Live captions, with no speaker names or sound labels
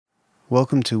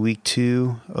Welcome to week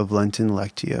 2 of Lenten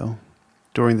Lectio.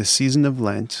 During the season of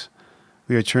Lent,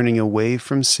 we are turning away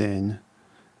from sin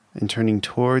and turning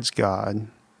towards God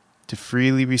to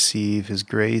freely receive His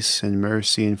grace and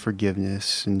mercy and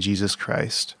forgiveness in Jesus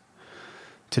Christ.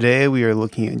 Today we are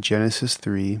looking at Genesis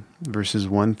 3, verses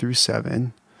 1 through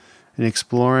 7, and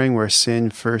exploring where sin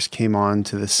first came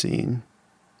onto the scene.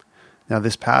 Now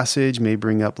this passage may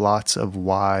bring up lots of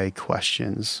why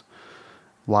questions.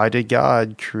 Why did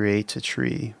God create a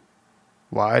tree?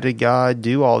 Why did God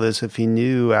do all this if He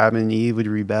knew Adam and Eve would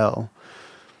rebel?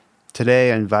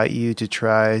 Today I invite you to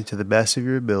try to the best of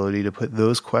your ability to put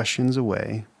those questions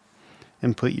away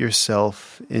and put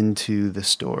yourself into the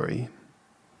story.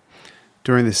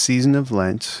 During the season of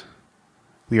Lent,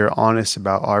 we are honest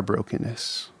about our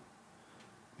brokenness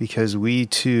because we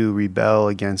too rebel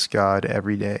against God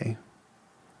every day.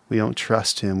 We don't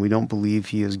trust Him. We don't believe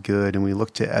He is good, and we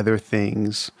look to other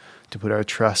things to put our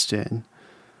trust in.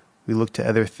 We look to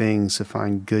other things to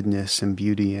find goodness and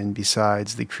beauty in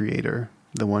besides the Creator,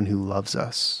 the one who loves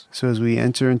us. So as we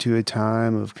enter into a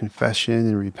time of confession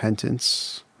and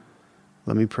repentance,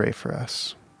 let me pray for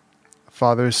us.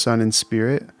 Father, Son, and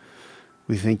Spirit,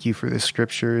 we thank You for the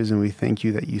Scriptures, and we thank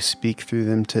You that You speak through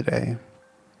them today.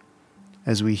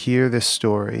 As we hear this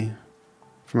story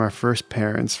from our first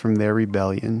parents, from their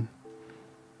rebellion,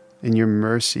 in Your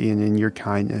mercy and in Your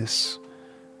kindness,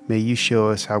 may You show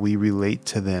us how we relate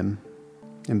to them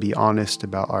and be honest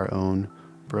about our own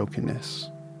brokenness.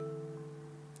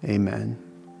 Amen.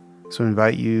 So I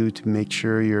invite you to make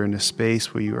sure you're in a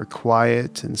space where you are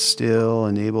quiet and still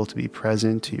and able to be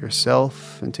present to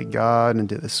yourself and to God and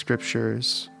to the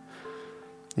Scriptures.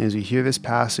 And as you hear this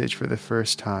passage for the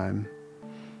first time,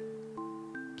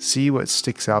 see what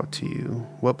sticks out to you.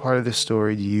 What part of the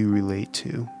story do you relate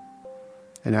to?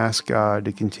 And ask God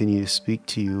to continue to speak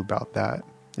to you about that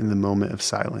in the moment of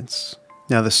silence.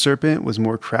 Now the serpent was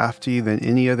more crafty than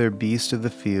any other beast of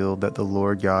the field that the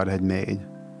Lord God had made.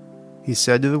 He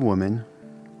said to the woman,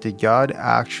 "Did God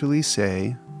actually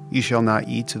say, 'You shall not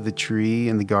eat of the tree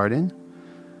in the garden?'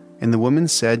 And the woman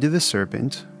said to the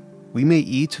serpent, 'We may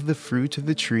eat of the fruit of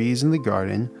the trees in the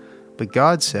garden, but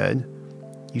God said,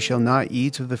 You shall not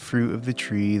eat of the fruit of the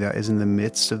tree that is in the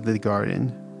midst of the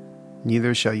garden,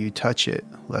 neither shall you touch it,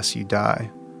 lest you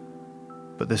die.'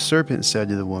 But the serpent said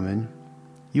to the woman,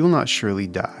 'You will not surely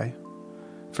die.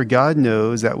 For God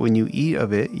knows that when you eat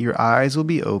of it, your eyes will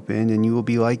be opened, and you will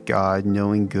be like God,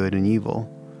 knowing good and evil.'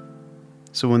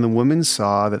 So when the woman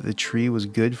saw that the tree was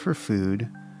good for food,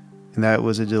 and that it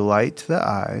was a delight to the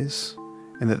eyes,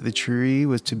 and that the tree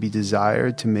was to be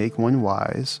desired to make one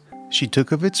wise, she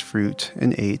took of its fruit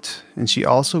and ate, and she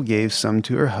also gave some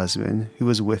to her husband who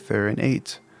was with her and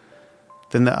ate.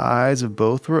 Then the eyes of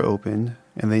both were opened,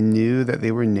 and they knew that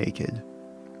they were naked.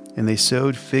 And they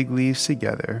sewed fig leaves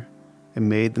together and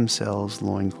made themselves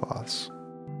loincloths."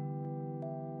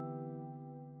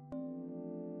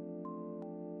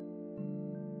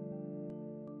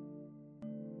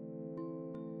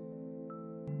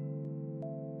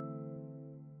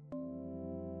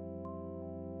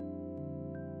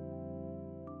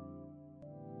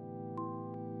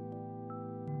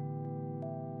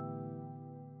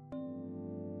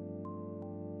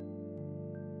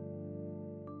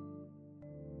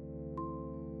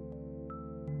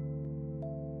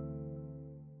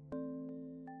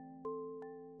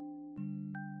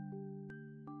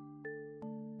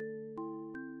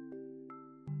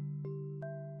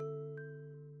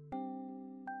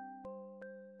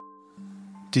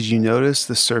 Did you notice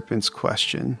the serpent's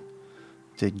question?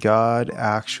 Did God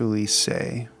actually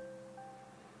say?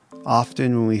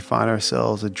 Often when we find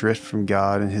ourselves adrift from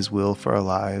God and His will for our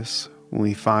lives, when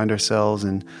we find ourselves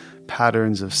in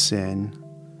patterns of sin,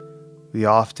 we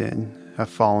often have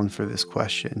fallen for this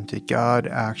question. Did God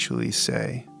actually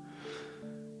say?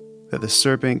 That the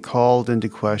serpent called into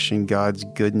question God's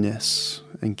goodness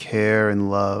and care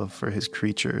and love for His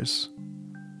creatures.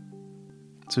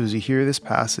 So as you hear this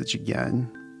passage again,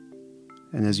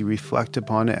 and as you reflect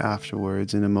upon it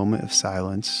afterwards in a moment of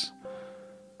silence,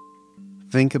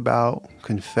 think about,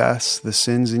 confess the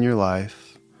sins in your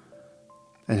life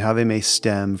and how they may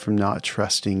stem from not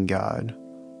trusting God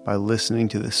by listening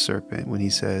to the serpent when he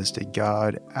says, "Did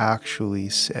God actually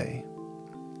say?"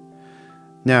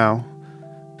 Now,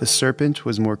 the serpent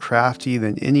was more crafty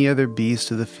than any other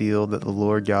beast of the field that the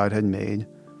Lord God had made.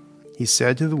 He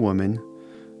said to the woman,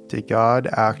 "Did God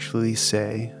actually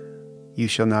say, 'You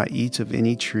shall not eat of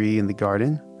any tree in the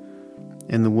garden?'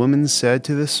 And the woman said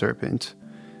to the serpent,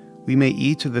 'We may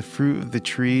eat of the fruit of the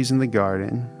trees in the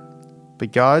garden.'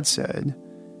 But God said,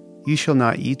 "You shall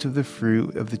not eat of the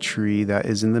fruit of the tree that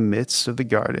is in the midst of the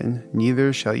garden,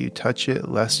 neither shall you touch it,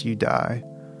 lest you die."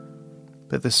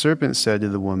 But the serpent said to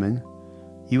the woman,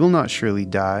 "You will not surely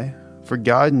die, for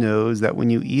God knows that when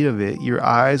you eat of it, your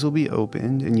eyes will be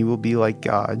opened, and you will be like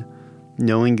God,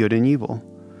 knowing good and evil."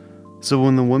 So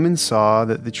when the woman saw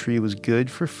that the tree was good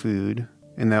for food,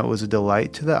 and that it was a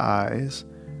delight to the eyes,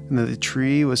 and that the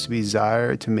tree was to be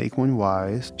desired to make one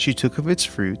wise, she took of its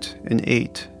fruit and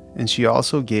ate, and she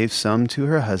also gave some to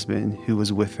her husband who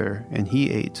was with her, and he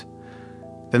ate.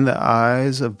 Then the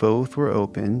eyes of both were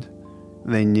opened,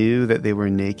 and they knew that they were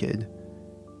naked,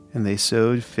 and they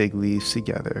sewed fig leaves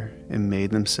together and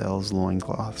made themselves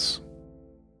loincloths.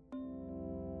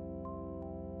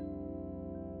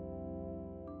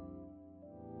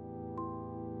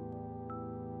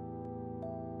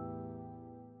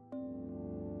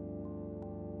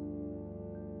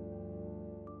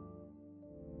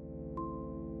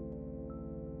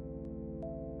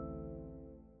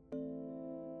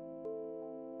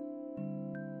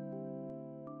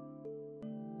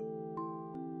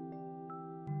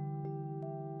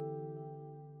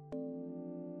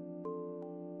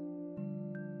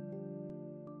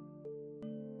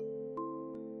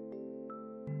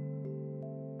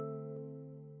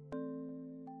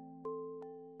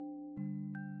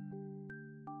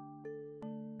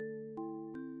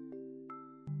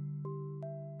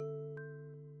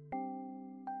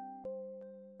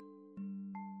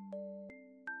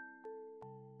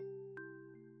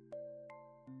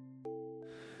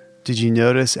 Did you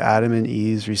notice Adam and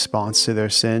Eve's response to their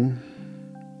sin?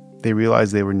 They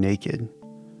realized they were naked,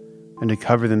 and to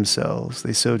cover themselves,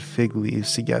 they sewed fig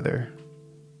leaves together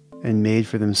and made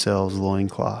for themselves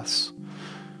loincloths.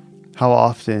 How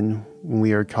often, when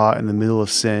we are caught in the middle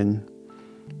of sin,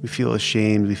 we feel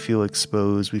ashamed, we feel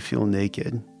exposed, we feel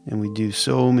naked, and we do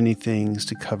so many things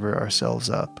to cover ourselves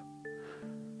up.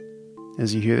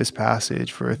 As you hear this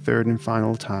passage for a third and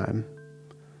final time,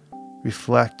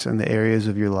 reflect on the areas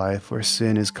of your life where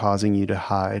sin is causing you to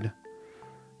hide,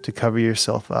 to cover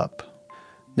yourself up.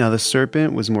 Now the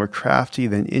serpent was more crafty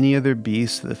than any other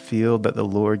beast of the field that the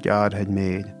Lord God had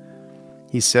made.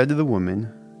 He said to the woman,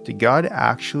 "Did God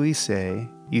actually say,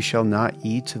 'You shall not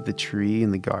eat of the tree in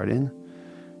the garden'?"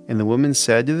 And the woman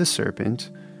said to the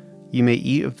serpent, "You may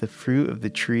eat of the fruit of the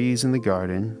trees in the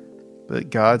garden,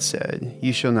 but God said,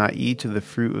 'You shall not eat of the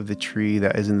fruit of the tree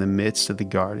that is in the midst of the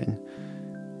garden,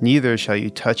 neither shall you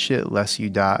touch it, lest you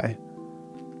die.'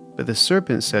 But the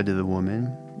serpent said to the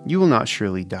woman, 'You will not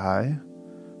surely die,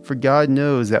 for God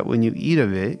knows that when you eat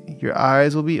of it, your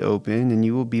eyes will be opened, and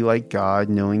you will be like God,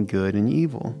 knowing good and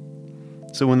evil.'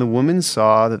 So when the woman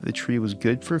saw that the tree was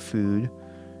good for food,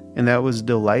 and that it was a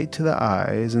delight to the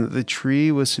eyes, and that the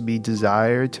tree was to be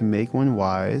desired to make one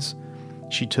wise,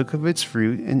 she took of its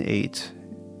fruit and ate,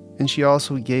 and she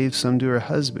also gave some to her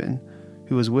husband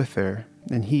who was with her,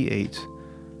 and he ate.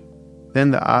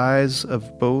 Then the eyes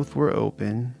of both were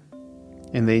open,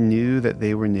 and they knew that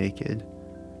they were naked,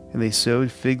 and they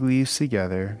sewed fig leaves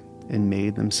together and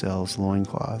made themselves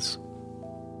loincloths."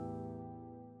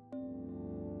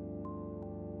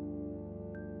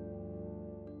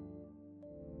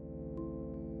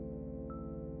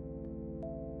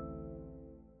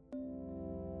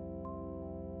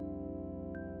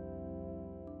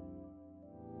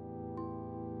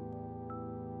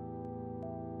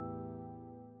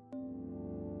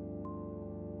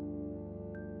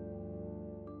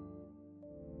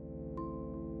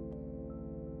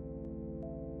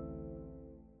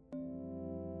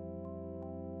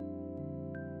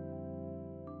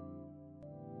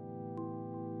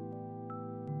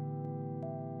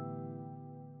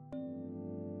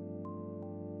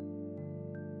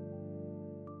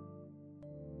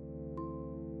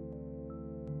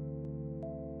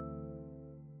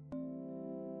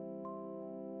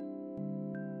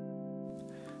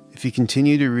 If you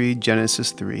continue to read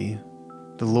Genesis 3,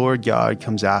 the Lord God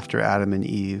comes after Adam and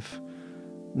Eve,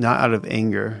 not out of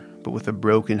anger, but with a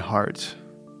broken heart,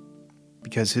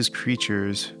 because his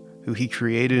creatures, who he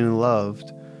created and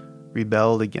loved,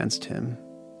 rebelled against him.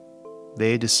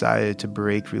 They decided to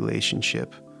break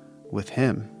relationship with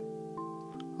him,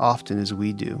 often as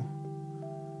we do.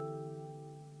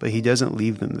 But he doesn't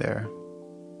leave them there.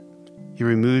 He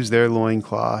removes their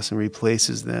loincloths and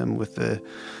replaces them with the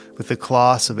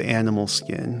cloths of animal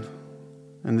skin.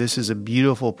 And this is a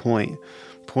beautiful point,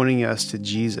 pointing us to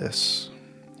Jesus,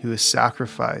 who is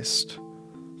sacrificed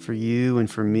for you and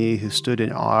for me, who stood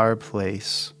in our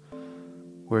place.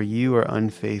 Where you are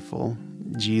unfaithful,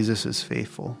 Jesus is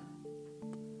faithful.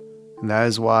 And that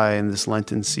is why in this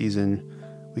Lenten season,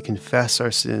 We confess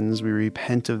our sins, we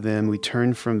repent of them, we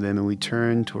turn from them, and we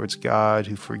turn towards God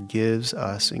who forgives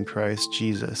us in Christ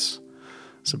Jesus.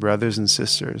 So brothers and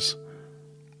sisters,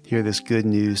 hear this good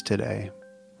news today.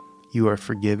 You are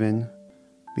forgiven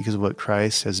because of what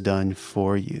Christ has done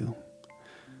for you.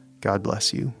 God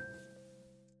bless you.